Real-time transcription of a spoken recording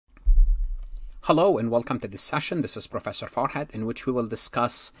Hello and welcome to this session. This is Professor Farhat, in which we will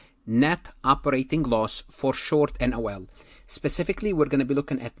discuss net operating loss, for short NOL. Specifically, we're going to be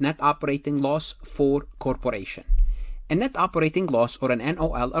looking at net operating loss for corporation. A net operating loss, or an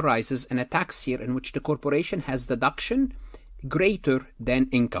NOL, arises in a tax year in which the corporation has deduction greater than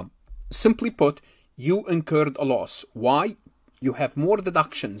income. Simply put, you incurred a loss. Why? You have more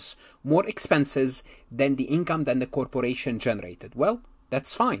deductions, more expenses than the income than the corporation generated. Well,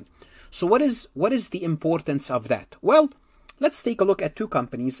 that's fine. So what is the importance of that? Well, let's take a look at two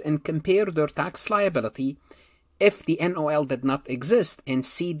companies and compare their tax liability if the NOL did not exist and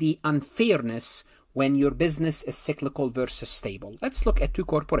see the unfairness when your business is cyclical versus stable. Let's look at two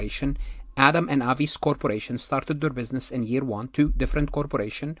corporations. Adam and Avis Corporation started their business in year one, two different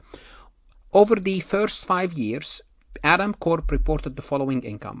corporations. Over the first 5 years, Adam Corp reported the following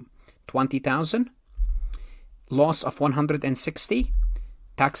income: $20,000, loss of $160,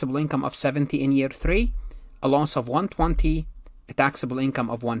 taxable income of $70 in year 3, a loss of $120, a taxable income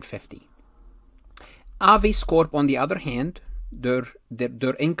of $150. Avis Corp, on the other hand, their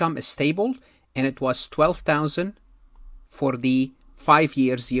income is stable, and it was $12,000 for the 5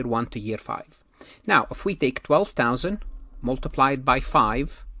 years, year 1 to year 5. Now, if we take $12,000 multiplied by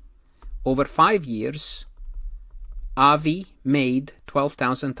 5 over 5 years, Avi made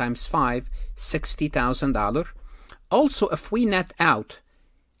 $12,000 times 5, $60,000. Also, if we net out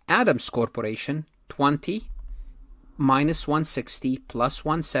Adams Corporation, 20 minus 160 plus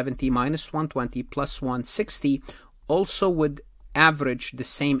 170 minus 120 plus 160 also would average the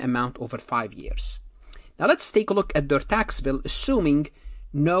same amount over 5 years. Now let's take a look at their tax bill, assuming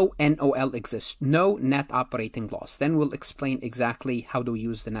no NOL exists, no net operating loss. Then we'll explain exactly how to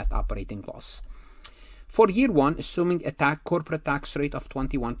use the net operating loss. For year 1, assuming a corporate tax rate of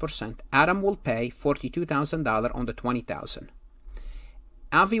 21%, Adam will pay $42,000 on the $20,000.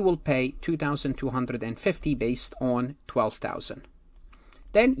 Avi will pay $2,250 based on $12,000.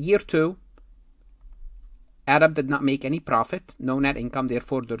 Then year 2, Adam did not make any profit, no net income,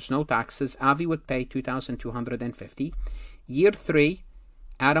 therefore there's no taxes. Avi would pay $2,250. Year 3,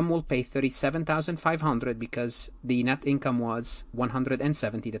 Adam will pay $37,500 because the net income was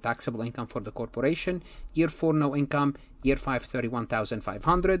 $170, the taxable income for the corporation. Year 4, no income. Year 5,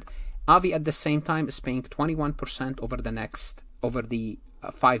 $31,500. Avi at the same time is paying 21% over the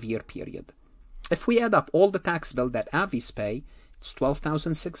 5-year period. If we add up all the tax bill that Avi's pay, it's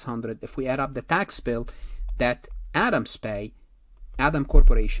 $12,600. If we add up the tax bill that Adams pay, Adam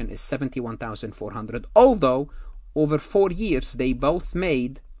Corporation is $71,400. Although over 4 years they both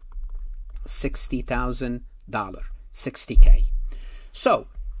made $60,000, $60K. So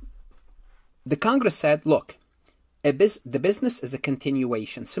the Congress said, look, the business is a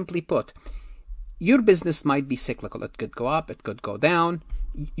continuation. Simply put, your business might be cyclical. It could go up, it could go down.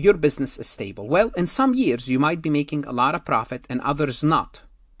 Your business is stable. Well, in some years, you might be making a lot of profit and others not,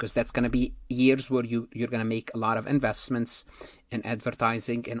 because that's going to be years where you're going to make a lot of investments in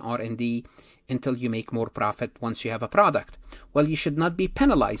advertising and R&D until you make more profit once you have a product. Well, you should not be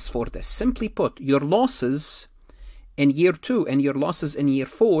penalized for this. Simply put, your losses in year 2 and your losses in year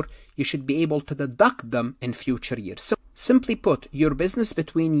 4, you should be able to deduct them in future years. So, simply put, your business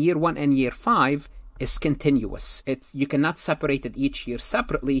between year 1 and year 5 is continuous. You cannot separate it each year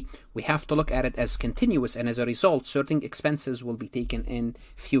separately. We have to look at it as continuous, and as a result, certain expenses will be taken in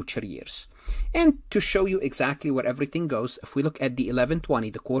future years. And to show you exactly where everything goes, if we look at the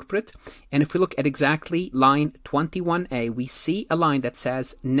 1120, the corporate, and if we look at exactly line 21A, we see a line that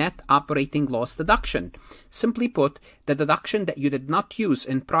says net operating loss deduction. Simply put, the deduction that you did not use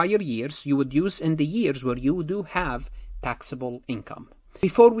in prior years, you would use in the years where you do have taxable income.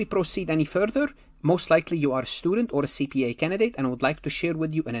 Before we proceed any further, most likely you are a student or a CPA candidate, and I would like to share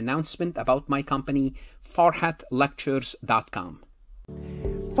with you an announcement about my company, FarhatLectures.com.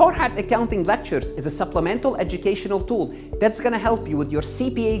 Farhat Accounting Lectures is a supplemental educational tool that's going to help you with your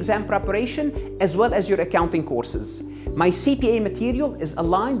CPA exam preparation as well as your accounting courses. My CPA material is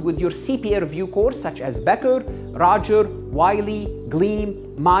aligned with your CPA review course such as Becker, Roger, Wiley,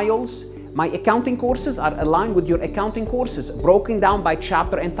 Gleam, Miles. My accounting courses are aligned with your accounting courses, broken down by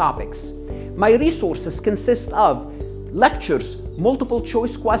chapter and topics. My resources consist of lectures, multiple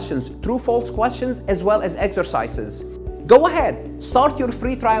choice questions, true-false questions, as well as exercises. Go ahead, start your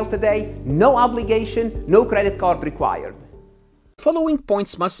free trial today. No obligation, no credit card required. Following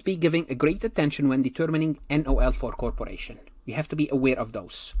points must be given a great attention when determining NOL for corporation. You have to be aware of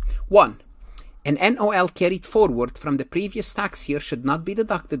those. 1. An NOL carried forward from the previous tax year should not be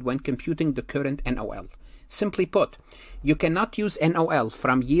deducted when computing the current NOL. Simply put, you cannot use NOL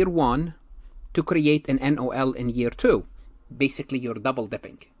from year 1 to create an NOL in year 2. basically you're double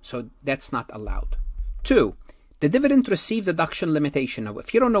dipping. So that's not allowed. 2, the dividend received deduction limitation. Now,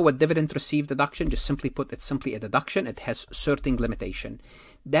 if you don't know what dividend received deduction, just simply put, it's simply a deduction. It has certain limitation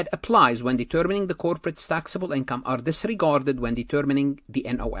that applies when determining the corporate's taxable income are disregarded when determining the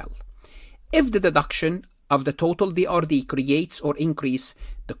NOL. If the deduction of the total DRD creates or increase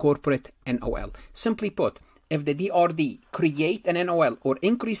the corporate NOL. Simply put, if the DRD create an NOL or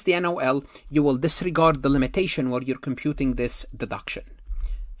increase the NOL, you will disregard the limitation where you're computing this deduction.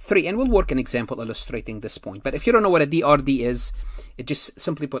 3, and we'll work an example illustrating this point. But if you don't know what a DRD is, it just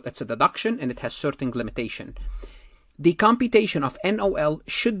simply put, it's a deduction and it has certain limitation. The computation of NOL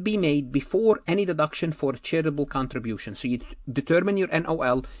should be made before any deduction for charitable contribution. So you determine your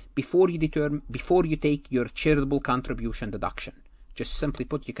NOL before you take your charitable contribution deduction. Just simply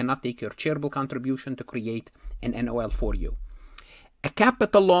put, you cannot take your charitable contribution to create an NOL for you. A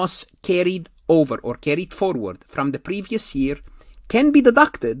capital loss carried over or carried forward from the previous year can be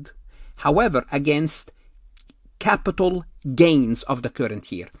deducted, however, against capital gains of the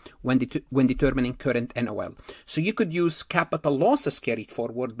current year when determining current NOL. So you could use capital losses carried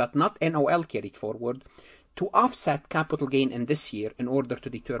forward, but not NOL carried forward, to offset capital gain in this year in order to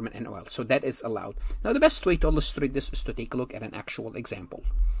determine NOL. So that is allowed. Now, the best way to illustrate this is to take a look at an actual example.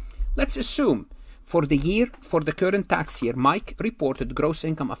 Let's assume for the current tax year, Mike reported gross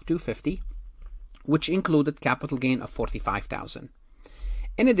income of $250,000, which included capital gain of $45,000.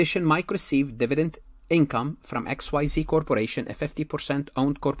 In addition, Mike received dividend income from XYZ Corporation, a 50%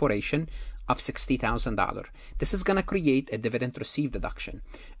 owned corporation, of $60,000. This is going to create a dividend received deduction.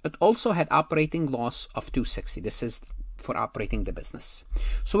 It also had operating loss of $260,000. This is for operating the business.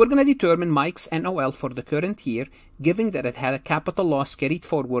 So we're going to determine Mike's NOL for the current year, given that it had a capital loss carried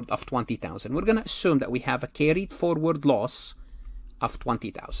forward of $20,000. We're going to assume that we have a carried forward loss of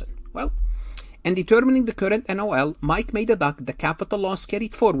 $20,000. Well, in determining the current NOL, Mike may deduct the capital loss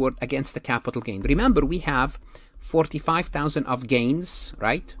carried forward against the capital gain. Remember, we have $45,000 of gains,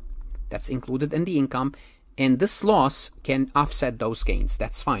 right? That's included in the income, and this loss can offset those gains.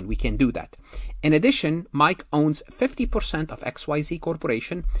 That's fine. We can do that. In addition, Mike owns 50% of XYZ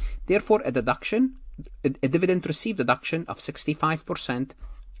Corporation. Therefore, a dividend received deduction of 65%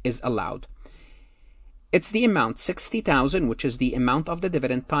 is allowed. It's the amount, $60,000, which is the amount of the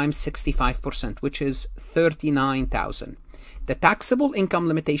dividend, times 65%, which is $39,000. The taxable income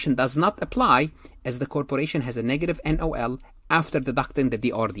limitation does not apply as the corporation has a negative NOL after deducting the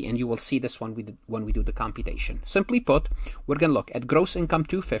DRD, and you will see this when we do the computation. Simply put, we're going to look at gross income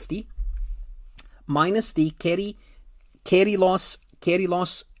 $250,000 minus the carry loss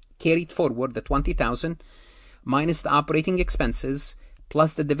carried forward, the $20,000, minus the operating expenses,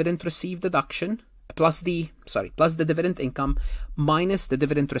 plus the dividend received deduction, plus the dividend income minus the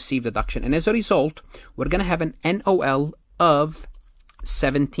dividend received deduction. And as a result, we're going to have an NOL of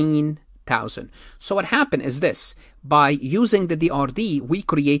 $17,000. So what happened is this: by using the DRD, we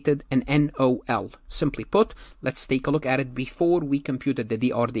created an NOL. Simply put, let's take a look at it before we computed the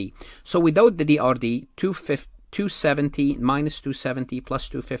DRD. So without the DRD, 270 minus 270 plus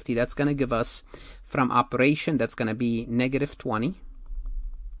 250, that's going to give us, from operation, that's going to be negative 20,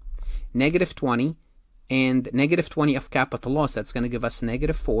 and negative 20 of capital loss, that's going to give us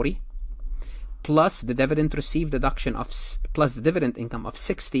negative 40, plus the dividend received deduction of, plus the dividend income of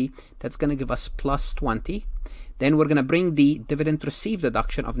 60, that's going to give us plus 20. Then we're going to bring the dividend received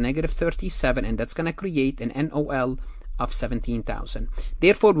deduction of negative 37, and that's going to create an NOL of 17,000.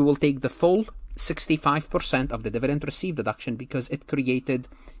 Therefore, we will take the full 65% of the dividend received deduction because it created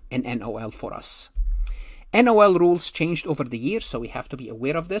an NOL for us. NOL rules changed over the years, so we have to be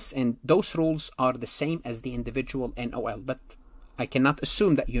aware of this, and those rules are the same as the individual NOL, but I cannot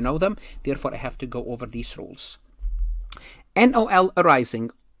assume that you know them, therefore I have to go over these rules. NOL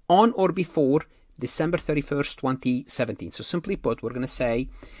arising on or before December 31st, 2017. So simply put, we're going to say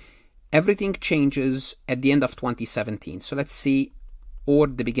everything changes at the end of 2017. So let's see, or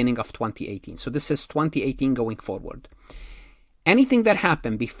the beginning of 2018. So this is 2018 going forward. Anything that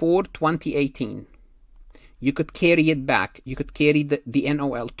happened before 2018, you could carry it back. You could carry the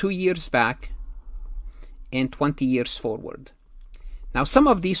NOL 2 years back and 20 years forward. Now, some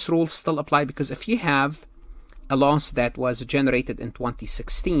of these rules still apply, because if you have a loss that was generated in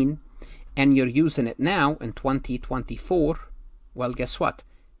 2016 and you're using it now in 2024, well, guess what?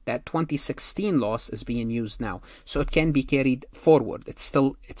 That 2016 loss is being used now, so it can be carried forward. It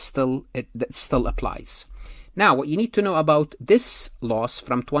still applies. Now, what you need to know about this loss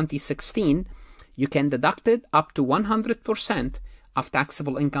from 2016, you can deduct it up to 100% of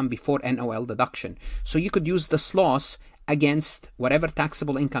taxable income before NOL deduction. So you could use this loss against whatever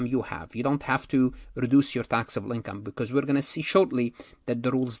taxable income you have. You don't have to reduce your taxable income, because we're going to see shortly that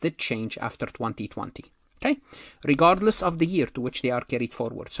the rules did change after 2020. Okay, regardless of the year to which they are carried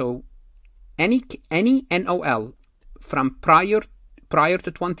forward. So any NOL from prior to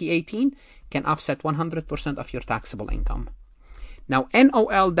 2018 can offset 100% of your taxable income. Now,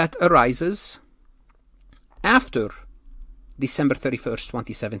 NOL that arises after December 31st,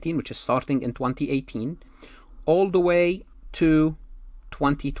 2017, which is starting in 2018, all the way to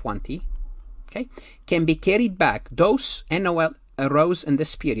 2020, okay, can be carried back. Those NOL arose in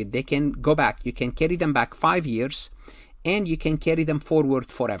this period, they can go back. You can carry them back 5 years, and you can carry them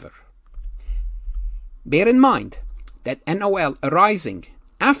forward forever. Bear in mind that NOL arising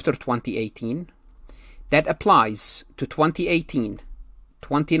after 2018, that applies to 2018,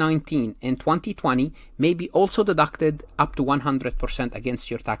 2019, and 2020, may be also deducted up to 100%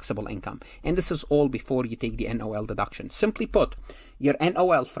 against your taxable income. And this is all before you take the NOL deduction. Simply put, your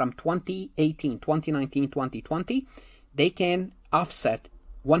NOL from 2018, 2019, 2020, they can offset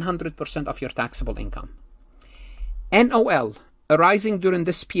 100% of your taxable income. NOL arising during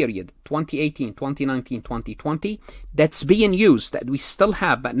this period, 2018, 2019, 2020, that's being used, that we still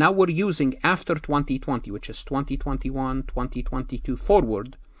have, but now we're using after 2020, which is 2021, 2022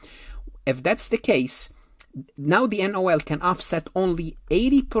 forward. If that's the case, now the NOL can offset only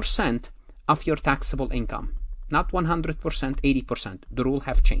 80% of your taxable income, not 100%, 80%. The rule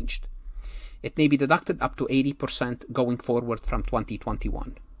have changed. It may be deducted up to 80% going forward from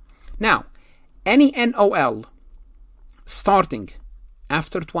 2021. Now, any NOL starting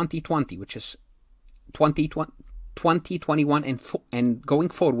after 2020, which is 2021 and going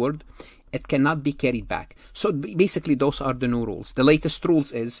forward, it cannot be carried back. So basically, those are the new rules. The latest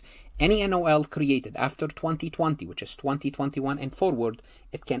rules is any NOL created after 2020, which is 2021 and forward,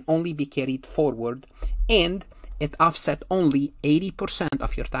 it can only be carried forward, and it offset only 80%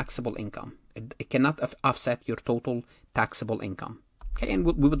 of your taxable income. It cannot offset your total taxable income. Okay, and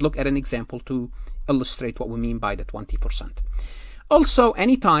we would look at an example to illustrate what we mean by the 20%. Also,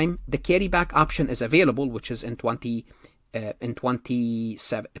 anytime the carryback option is available, which is in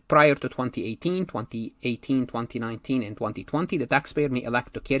 27 prior to 2018, 2019, and 2020, the taxpayer may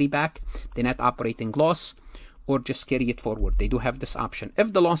elect to carry back the net operating loss or just carry it forward. They do have this option.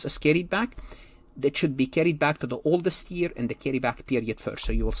 If the loss is carried back, it should be carried back to the oldest year in the carryback period first.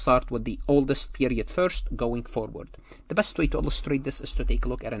 So you will start with the oldest period first going forward. The best way to illustrate this is to take a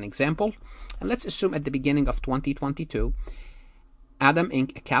look at an example. And let's assume at the beginning of 2022, Adam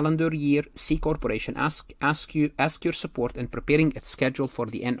Inc., a calendar year C corporation, ask your support in preparing its schedule for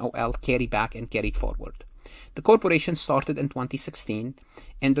the NOL carryback and carried forward. The corporation started in 2016,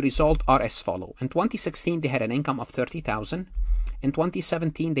 and the results are as follow. In 2016, they had an income of $30,000. In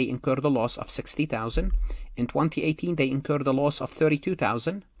 2017, they incurred a loss of $60,000. In 2018, they incurred a loss of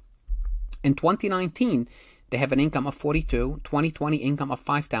 $32,000. In 2019, they have an income of $42,000, 2020 income of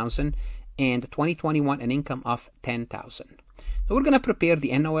 $5,000, and 2021 an income of $10,000. So we're going to prepare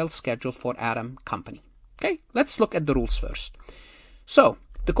the NOL schedule for Adam Company. Okay, let's look at the rules first. So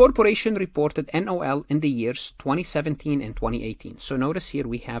the corporation reported NOL in the years 2017 and 2018. So notice here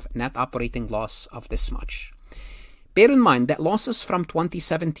we have net operating loss of this much. Bear in mind that losses from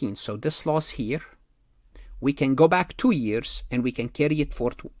 2017, so this loss here, we can go back 2 years and we can carry it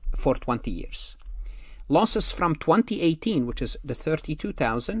for 20 years. Losses from 2018, which is the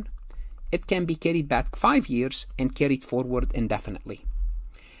 $32,000, it can be carried back 5 years and carried forward indefinitely.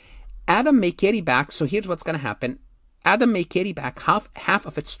 Adam may carry back, so here's what's going to happen. Adam may carry back half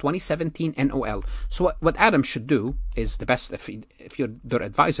of its 2017 NOL. So what Adam should do is the best, if you're their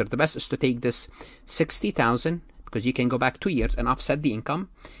advisor, the best is to take this $60,000, because you can go back 2 years and offset the income.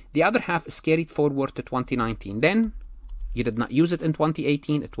 The other half is carried forward to 2019. Then you did not use it in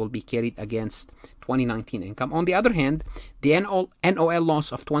 2018, it will be carried against 2019 income. On the other hand, the NOL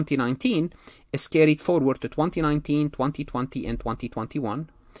loss of 2019 is carried forward to 2019, 2020, and 2021.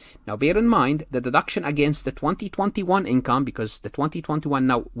 Now bear in mind the deduction against the 2021 income, because the 2021,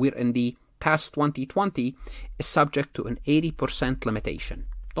 now we're in the past 2020, is subject to an 80% limitation.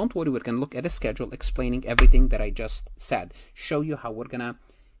 Don't worry, we're going to look at a schedule explaining everything that I just said, show you how we're going to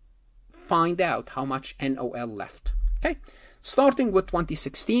find out how much NOL left. Okay, starting with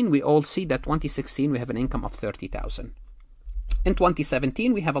 2016, we all see that 2016 we have an income of $30,000. In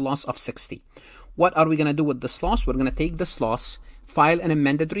 2017, we have a loss of $60,000. What are we going to do with this loss? We're going to take this loss, file an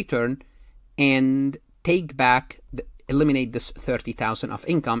amended return, and take back, eliminate this $30,000 of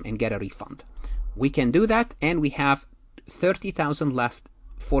income and get a refund. We can do that, and we have $30,000 left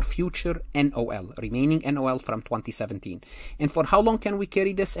for future NOL, remaining NOL from 2017. And for how long can we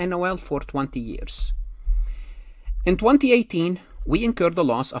carry this NOL? For 20 years. In 2018, we incurred a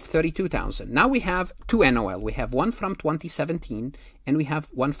loss of $32,000. Now we have two NOL. We have one from 2017 and we have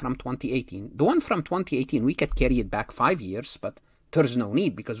one from 2018. The one from 2018, we could carry it back 5 years, but there's no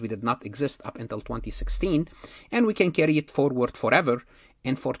need because we did not exist up until 2016, and we can carry it forward forever.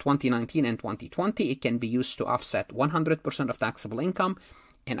 And for 2019 and 2020, it can be used to offset 100% of taxable income,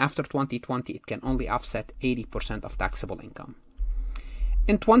 and after 2020, it can only offset 80% of taxable income.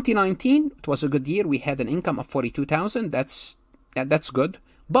 In 2019, it was a good year. We had an income of $42,000. That's good,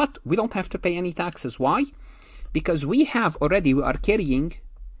 but we don't have to pay any taxes. Why? Because we are carrying,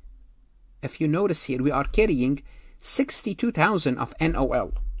 if you notice here, we are carrying $62,000 of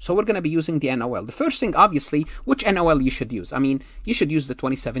NOL. So we're going to be using the NOL. The first thing, obviously, which NOL you should use. I mean, you should use the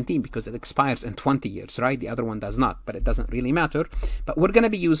 2017 because it expires in 20 years, right? The other one does not, but it doesn't really matter. But we're going to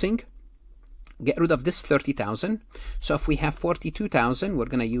be using, get rid of this 30,000. So if we have 42,000, we're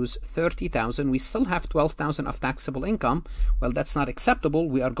going to use 30,000. We still have 12,000 of taxable income. Well, that's not acceptable.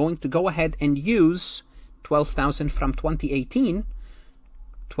 We are going to go ahead and use 12,000 from 2018,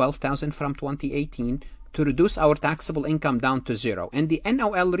 12,000 from 2018 to reduce our taxable income down to zero. And the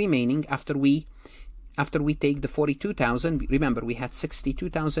NOL remaining after we take the 42,000, remember we had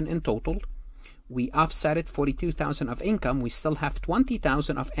 62,000 in total. We offset 42,000 of income. We still have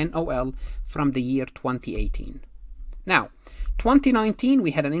 20,000 of NOL from the year 2018. Now, 2019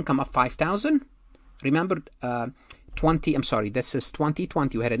 we had an income of 5,000. Remember, this is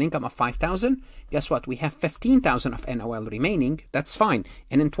 2020. We had an income of 5,000. Guess what? We have 15,000 of NOL remaining. That's fine.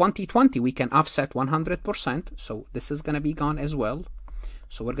 And in 2020 we can offset 100%. So this is going to be gone as well.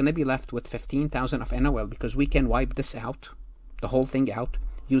 So we're going to be left with 15,000 of NOL because we can wipe this out, the whole thing out,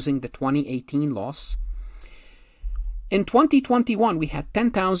 using the 2018 loss. In 2021 we had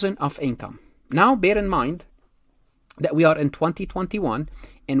 10,000 of income. Now bear in mind that we are in 2021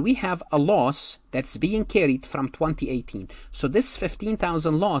 and we have a loss that's being carried from 2018. So this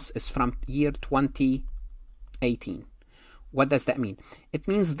 15,000 loss is from year 2018. What does that mean? It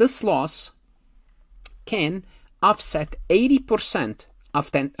means this loss can offset 80%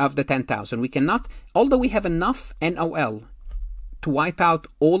 of the 10,000. We cannot, although we have enough NOL to wipe out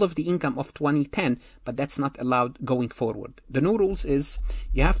all of the income of 2010, but that's not allowed going forward. The new rules is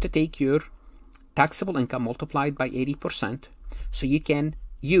you have to take your taxable income multiplied by 80%. So you can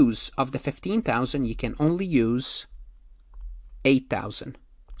use, of the 15,000, you can only use 8,000.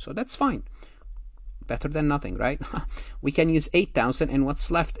 So that's fine. Better than nothing, right? We can use 8,000 and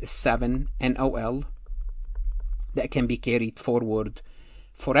what's left is 7 NOL that can be carried forward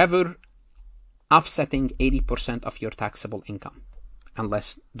forever, offsetting 80% of your taxable income.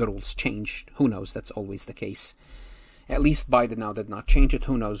 Unless the rules change. Who knows? That's always the case. At least Biden now did not change it.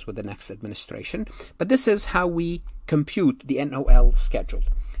 Who knows with the next administration. But this is how we compute the NOL schedule.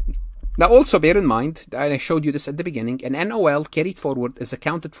 Now also bear in mind, that I showed you this at the beginning, an NOL carried forward is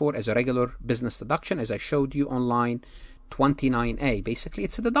accounted for as a regular business deduction, as I showed you on line 29A. Basically,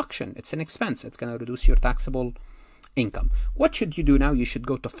 it's a deduction. It's an expense. It's going to reduce your taxable income. What should you do now? You should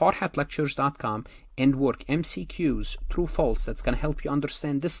go to farhatlectures.com and work MCQs, true, false. That's going to help you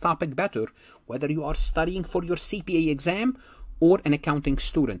understand this topic better, whether you are studying for your CPA exam or an accounting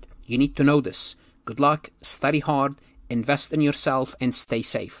student. You need to know this. Good luck, study hard, invest in yourself, and stay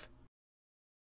safe.